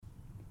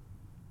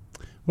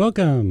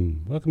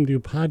Welcome to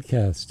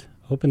podcast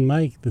Open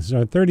Mic. This is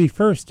our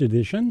 31st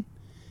edition,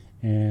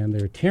 and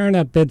they're tearing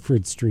up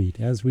Bedford Street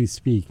as we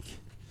speak.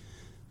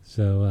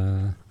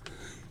 So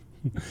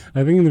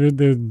I think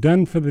they're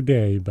done for the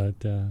day, but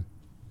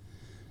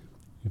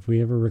if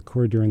we ever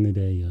record during the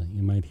day,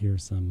 you might hear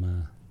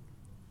some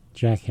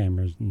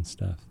jackhammers and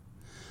stuff.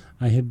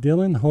 I have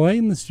Dylan Hoy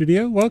in the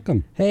studio.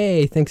 Welcome.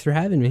 Hey, thanks for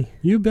having me.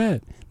 You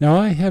bet. Now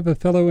I have a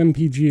fellow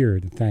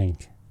MPGer to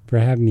thank for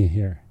having you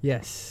here.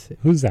 Yes.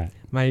 Who's that?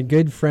 My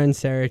good friend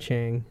Sarah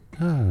Chang.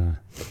 Ah,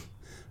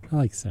 I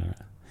like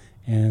Sarah.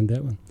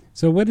 And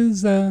so what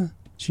is,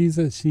 she's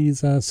a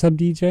sub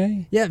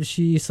DJ? Yeah,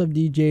 she sub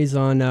DJs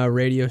on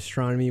Radio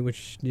Astronomy,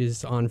 which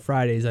is on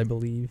Fridays, I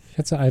believe.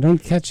 I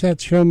don't catch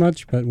that show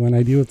much, but when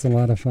I do, it's a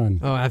lot of fun.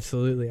 Oh,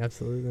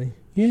 absolutely.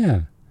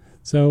 Yeah.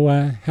 So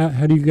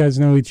how do you guys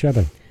know each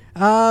other?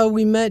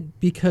 We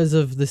met because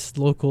of this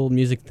local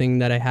music thing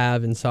that I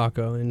have in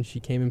Saco, and she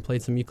came and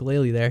played some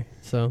ukulele there.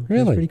 So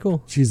really? It was pretty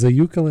cool. She's a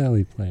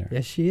ukulele player.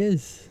 Yes, she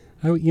is.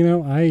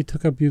 I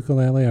took up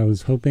ukulele. I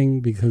was hoping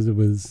because it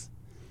was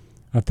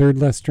a third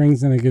less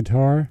strings than a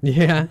guitar.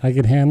 Yeah. I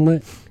could handle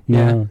it.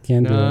 No,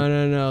 can't do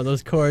it. No.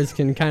 Those chords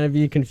can kind of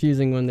be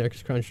confusing when they're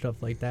crunched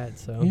up like that.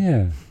 So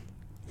yeah.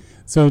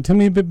 So tell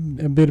me a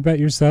bit about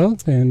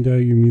yourself and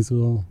your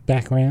musical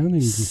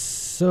background.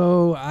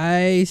 So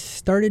I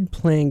started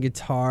playing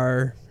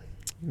guitar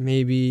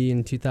maybe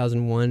in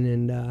 2001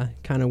 and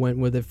kind of went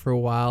with it for a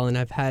while. And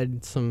I've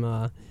had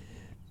some,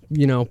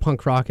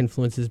 punk rock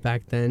influences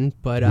back then.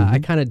 But I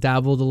kind of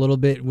dabbled a little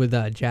bit with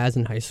jazz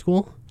in high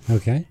school.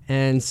 Okay.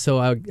 And so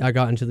I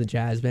got into the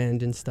jazz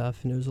band and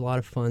stuff, and it was a lot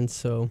of fun.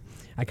 So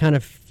I kind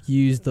of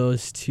fused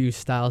those two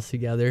styles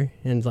together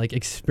and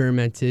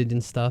experimented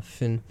and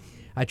stuff. And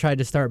I tried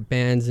to start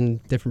bands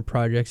and different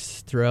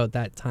projects throughout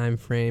that time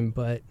frame,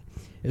 but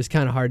it was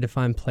kind of hard to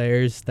find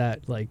players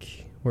that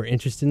were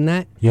interested in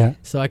that. Yeah.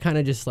 So I kind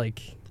of just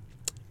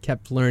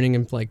kept learning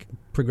and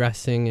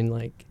progressing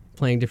and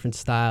playing different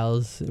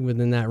styles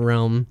within that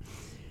realm.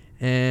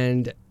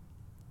 And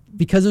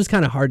because it was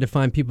kind of hard to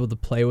find people to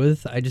play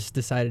with, I just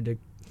decided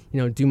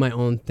to, do my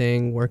own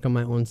thing, work on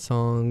my own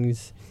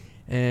songs,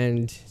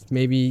 and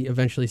maybe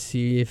eventually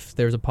see if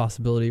there's a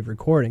possibility of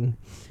recording.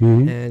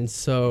 Mm-hmm. And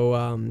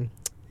so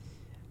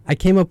I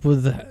came up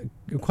with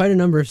quite a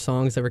number of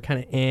songs that were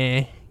kind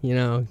of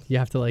you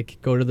have to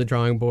go to the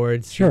drawing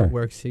board, see what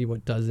works, see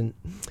what doesn't.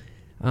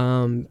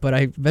 But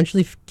I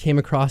eventually came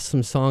across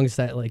some songs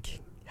that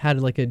had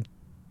a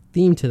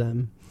theme to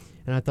them,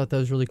 and I thought that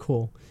was really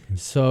cool.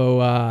 So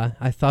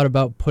I thought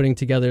about putting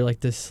together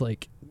this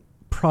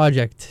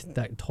project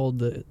that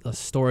told a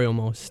story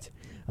almost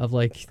of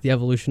the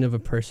evolution of a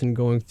person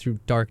going through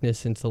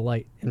darkness into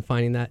light and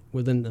finding that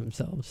within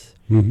themselves.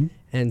 Mm-hmm.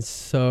 And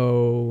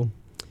so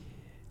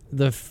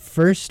the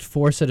first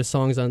 4 set of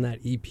songs on that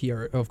EP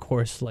are, of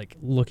course,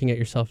 looking at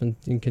yourself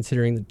and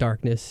considering the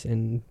darkness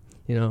and,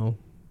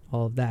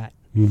 all of that.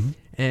 Mm-hmm.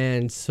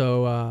 And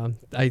so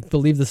I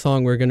believe the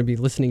song we're going to be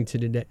listening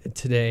to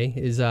today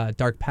is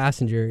Dark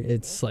Passenger.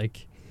 It's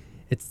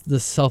it's the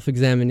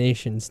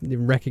self-examinations,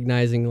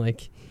 recognizing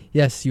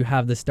yes, you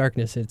have this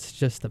darkness. It's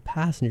just a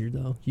passenger,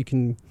 though. You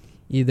can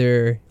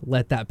either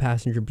let that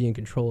passenger be in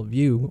control of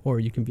you, or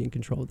you can be in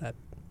control of that,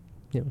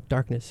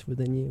 darkness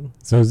within you.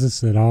 So is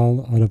this at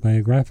all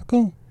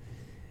autobiographical?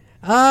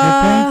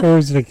 Or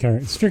is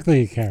it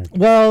strictly a character?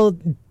 Well,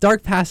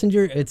 Dark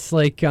Passenger, it's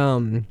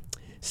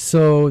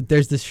so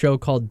there's this show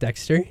called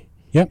Dexter.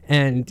 Yep.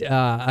 And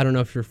I don't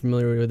know if you're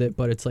familiar with it,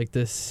 but it's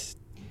this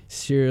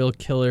serial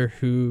killer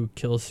who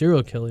kills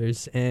serial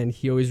killers, and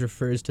he always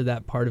refers to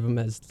that part of him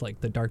as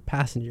the dark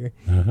passenger.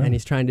 Uh-huh. And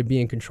he's trying to be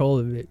in control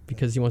of it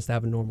because he wants to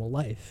have a normal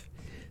life.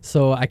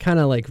 So I kind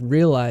of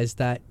realized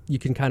that you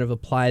can kind of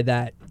apply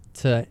that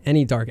to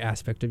any dark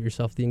aspect of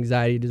yourself, the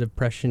anxiety, the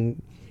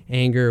depression,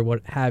 anger,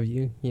 what have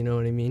you, you know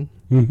what I mean?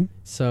 Mm-hmm.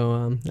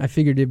 So I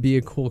figured it'd be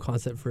a cool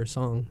concept for a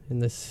song,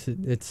 and this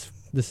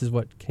is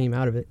what came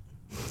out of it.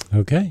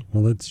 Okay,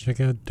 well, let's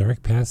check out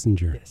Dark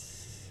Passenger.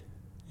 Yes.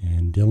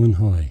 And Dylan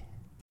Hoy.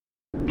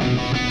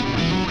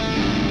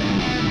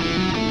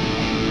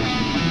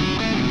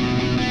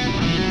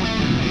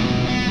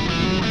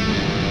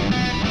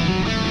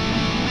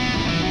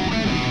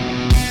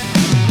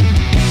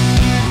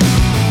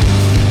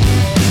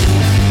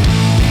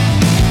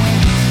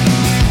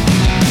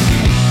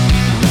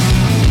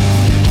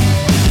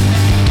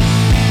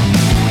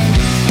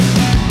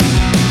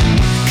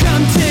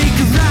 Come take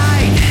a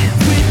ride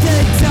with the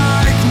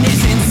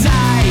darkness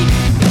inside.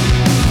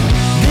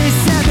 This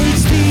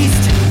savage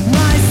beast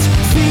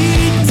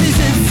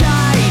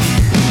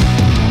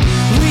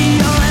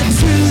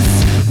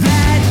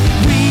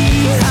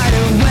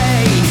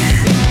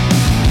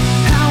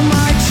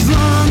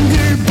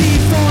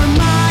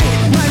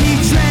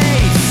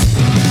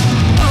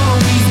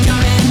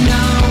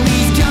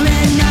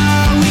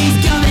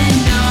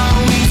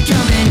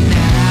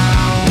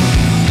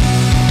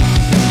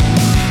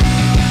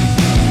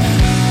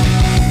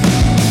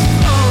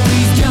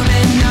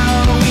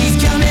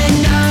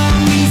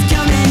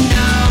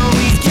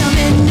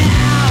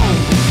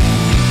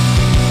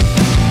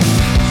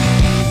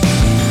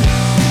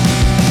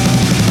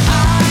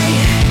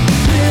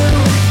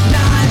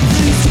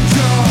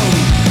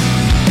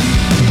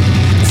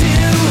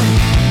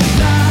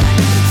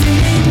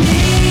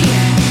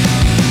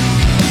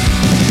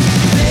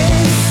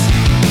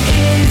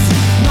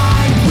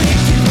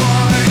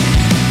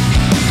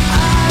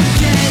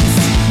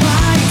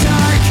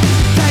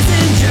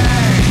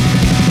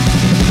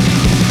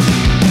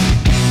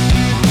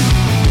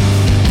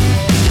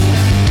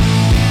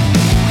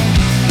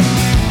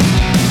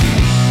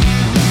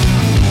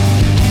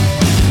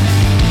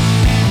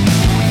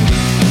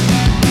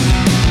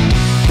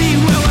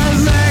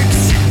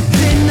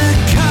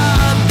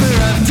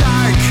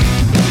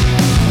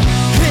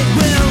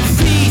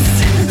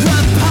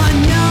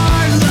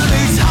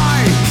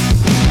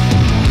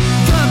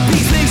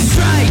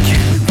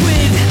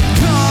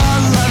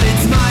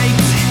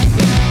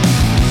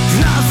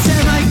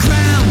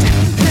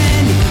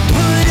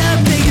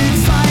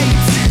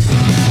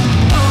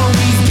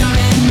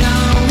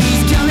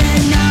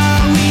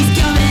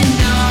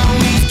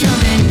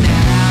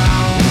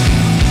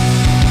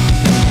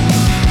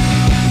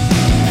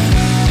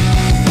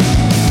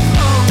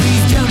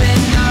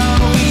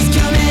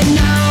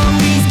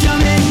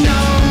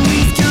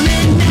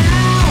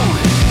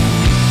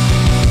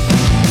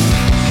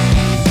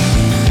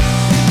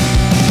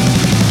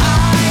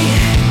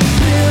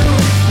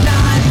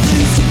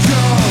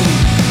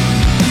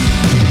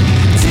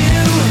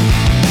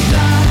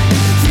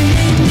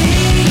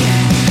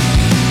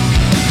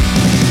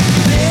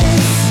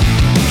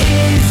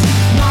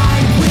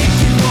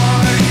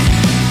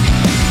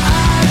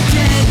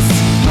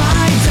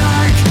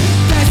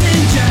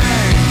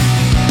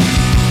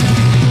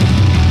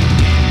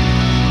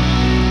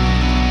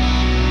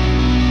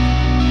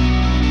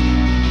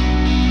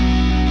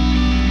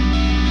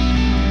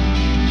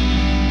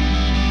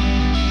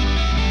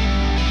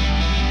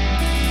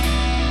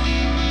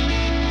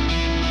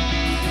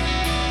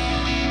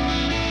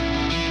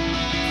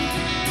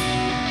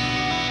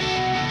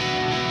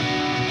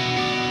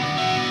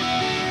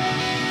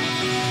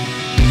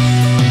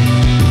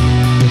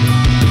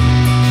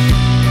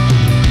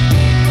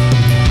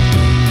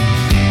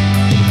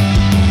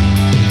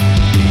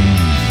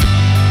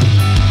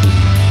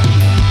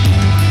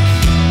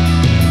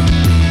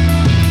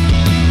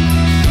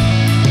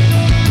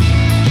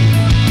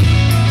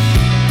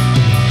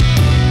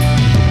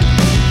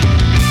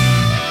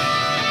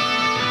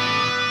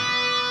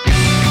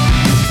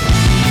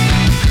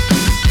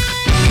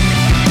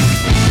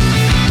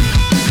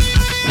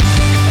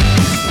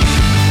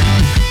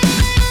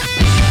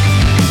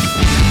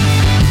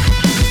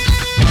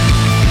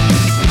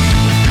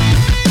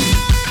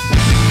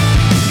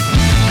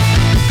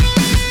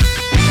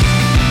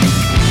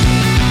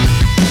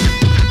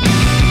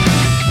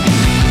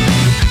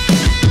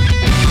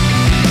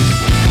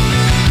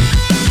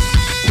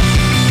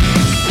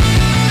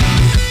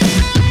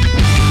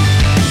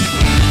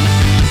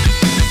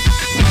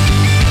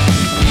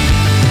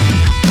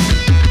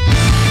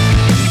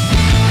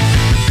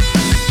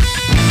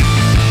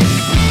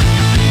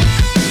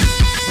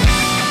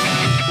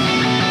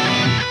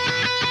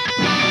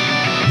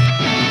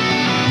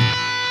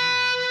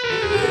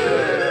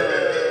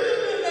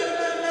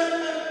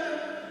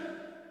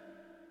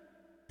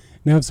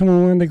Now, if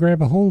someone wanted to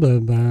grab a hold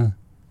of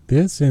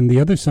this and the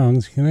other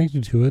songs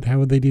connected to it, how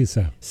would they do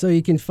so? So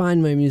you can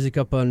find my music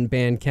up on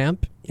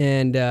Bandcamp,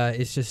 and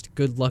it's just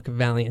Good Luck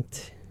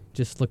Valiant.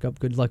 Just look up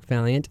Good Luck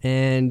Valiant,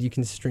 and you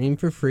can stream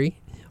for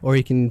free, or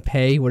you can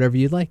pay whatever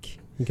you'd like.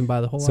 You can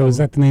buy the whole So album. is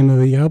that the name of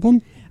the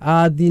album?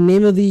 The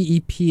name of the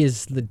EP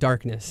is The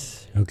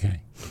Darkness.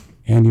 Okay.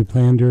 And you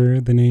play under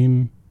the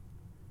name...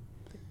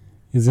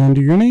 Is it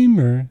under your name,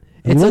 or...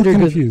 I'm It's a little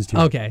under confused here.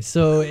 Okay,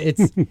 so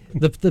it's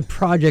the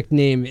project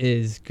name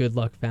is Good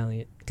Luck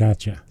Valiant.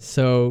 Gotcha.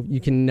 So you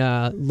can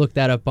look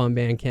that up on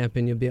Bandcamp,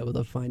 and you'll be able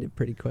to find it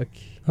pretty quick.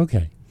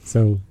 Okay.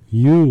 So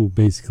you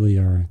basically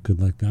are Good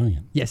Luck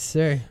Valiant. Yes,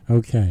 sir.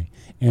 Okay.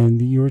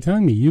 And you were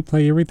telling me you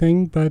play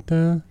everything but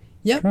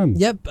Yep. drums.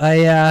 Yep.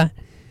 I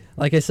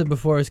like I said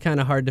before, it was kind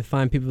of hard to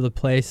find people to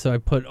play, so I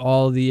put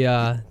all the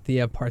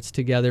parts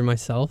together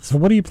myself. So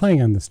what are you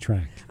playing on this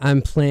track?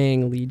 I'm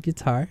playing lead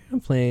guitar, I'm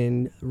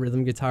playing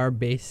rhythm guitar,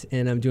 bass,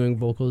 and I'm doing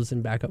vocals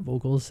and backup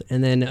vocals.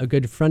 And then a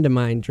good friend of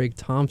mine, Drake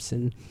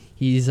Thompson,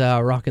 he's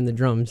rocking the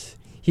drums.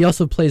 He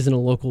also plays in a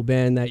local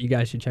band that you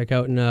guys should check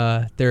out,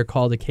 and they're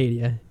called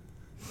Acadia.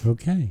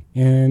 Okay.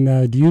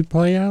 And do you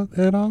play out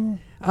at all?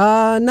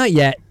 Not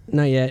yet.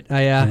 Not yet.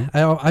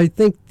 I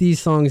think these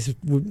songs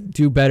would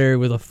do better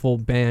with a full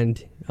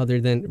band rather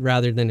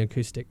than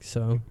acoustic.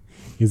 So.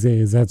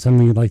 Is that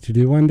something you'd like to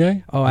do one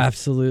day? Oh,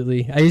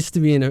 absolutely. I used to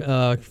be in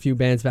a few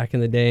bands back in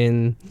the day,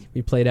 and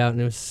we played out,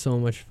 and it was so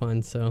much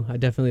fun. So I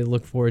definitely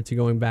look forward to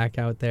going back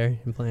out there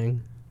and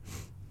playing.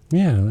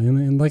 Yeah,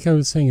 and like I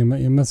was saying,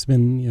 it must have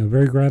been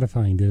very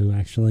gratifying to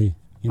actually,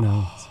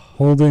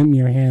 hold it in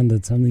your hand.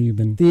 That's something you've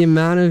been... The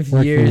amount of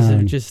working years on.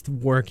 of just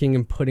working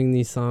and putting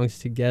these songs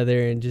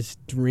together and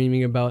just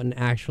dreaming about an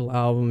actual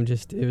album,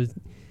 it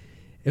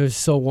was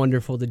so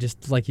wonderful to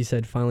just, like you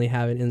said, finally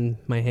have it in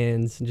my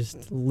hands and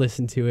just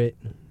listen to it.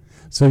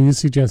 So you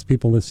suggest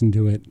people listen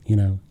to it,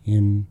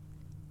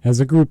 as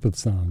a group of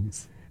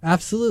songs.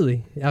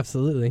 Absolutely.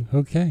 Absolutely.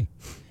 Okay,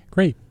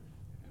 great.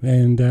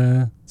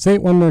 And say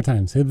it one more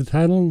time. Say the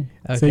title.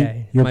 Okay.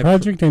 Say your My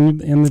project and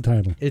the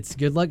title. It's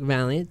Good Luck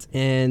Valiant,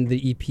 and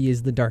the EP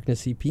is The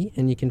Darkness EP,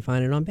 and you can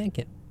find it on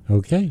Bandcamp.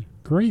 Okay,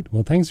 great.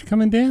 Well, thanks for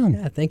coming down.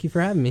 Yeah, thank you for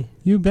having me.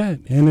 You bet.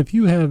 And if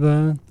you have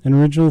an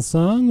original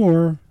song,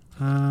 or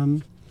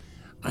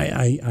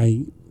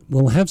I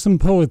will have some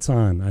poets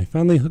on. I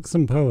finally hooked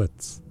some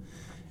poets,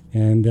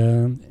 and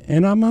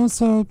I'm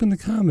also open to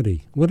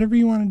comedy. Whatever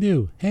you want to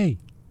do. Hey,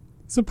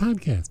 it's a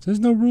podcast. There's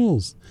no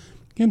rules.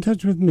 Get in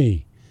touch with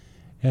me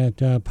at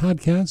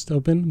podcast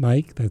open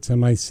mic. That's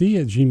mic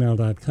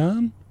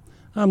 @gmail.com.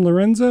 I'm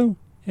Lorenzo,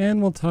 and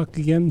we'll talk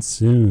again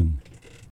soon.